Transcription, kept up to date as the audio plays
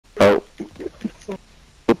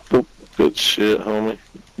Good shit, homie.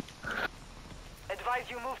 Advise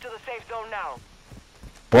you move to the safe zone now.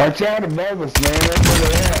 Watch out above us, man. That's where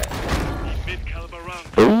they're at. Mid-caliber round.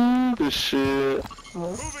 Ooh, good shit.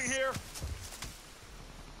 Moving here.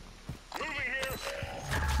 Moving here.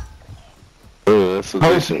 Oh, that's a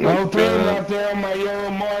decent No three gun. right there on my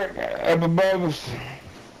yellow mark up above us.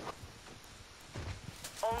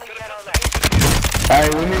 Only get on the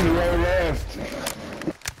Alright, we need to go left.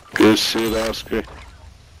 Good shit, Oscar.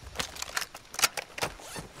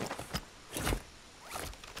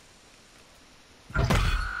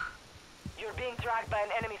 You're being tracked by an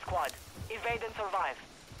enemy squad. Evade and survive.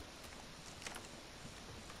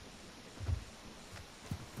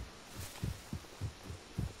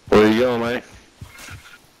 Where you going, mate?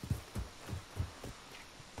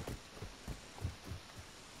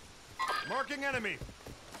 Marking enemy.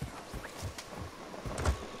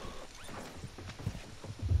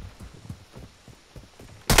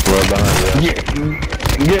 Right behind you.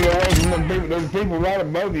 Get away from them people. There's people right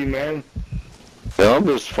above you, man. Yeah, I'm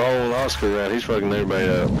just following Oscar around. He's fucking everybody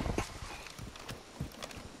up.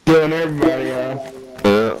 Killing everybody off.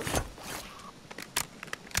 Yeah.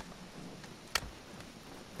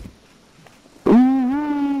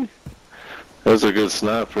 Ooh, that's a good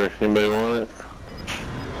sniper. Anybody want it?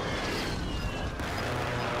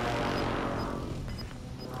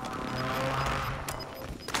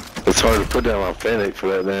 It's hard to put down my Fennec for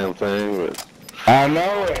that damn thing, but I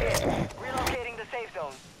know it. Relocating the safe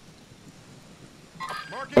zone.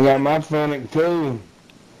 Marking I got my Fennec too.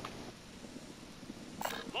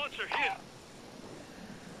 launcher here.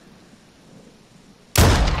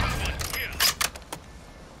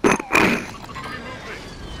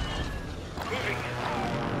 Moving.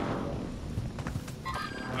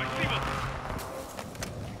 I see one.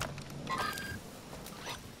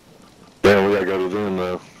 damn, we gotta go to them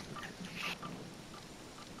though.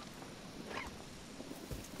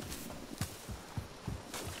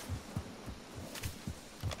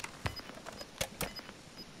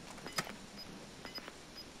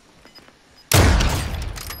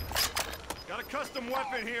 Got a custom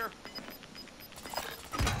weapon here.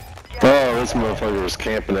 Oh, this motherfucker was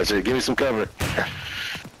camping that shit. Give me some cover.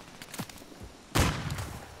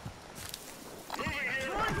 Moving here.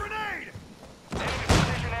 Throwing grenade. Enemy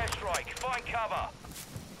precision airstrike. Find cover.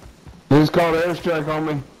 They just called an airstrike on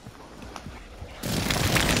me.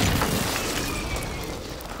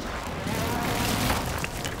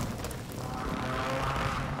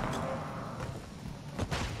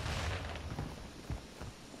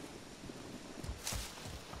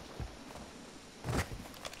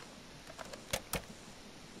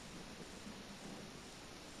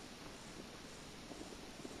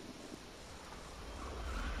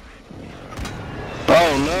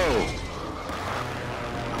 Oh no!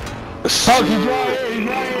 Oh, he's right here. He's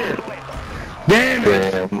right here. Damn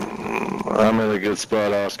it. Damn, I'm in a good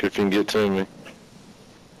spot, Oscar, if you can get to me.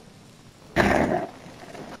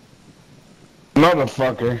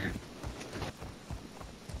 Motherfucker.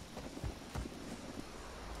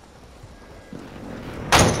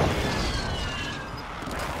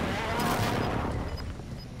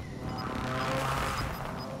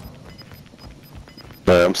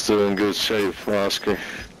 I'm still in good shape, Oscar.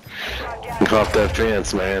 Hop that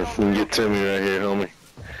fence, man. You can get to me right here, homie.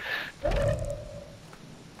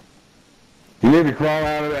 You need to crawl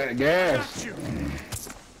out of that gas. Got you.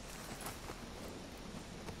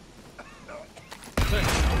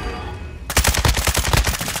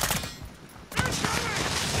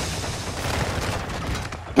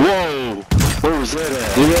 Whoa! Where was that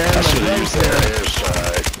at? Yeah, I should have used that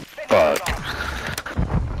airstrike. Fuck.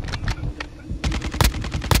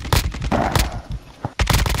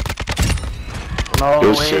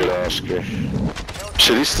 Good shit, Oscar.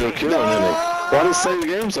 Shit, he's still killing, isn't he? Why did it say the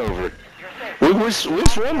game's over? Which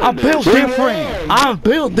one? I built different. I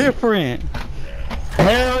built different.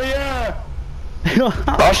 Hell yeah.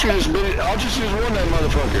 I'll just use one that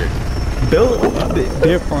motherfucker. Built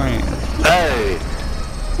different. Hey!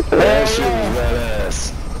 That shit was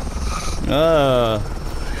badass.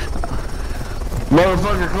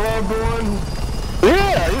 Motherfucker clubbed one.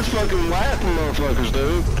 Yeah, he's fucking laughing motherfuckers,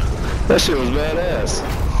 dude. That shit was badass.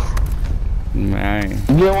 Man.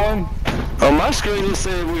 You get one? On my screen it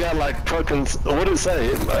said we got like fucking, what did it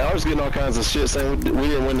say? I was getting all kinds of shit saying we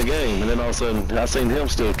didn't win the game, and then all of a sudden I seen him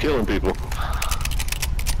still killing people.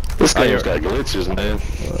 This game's got glitches, man.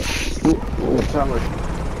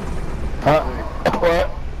 What?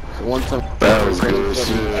 That was good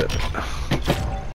shit.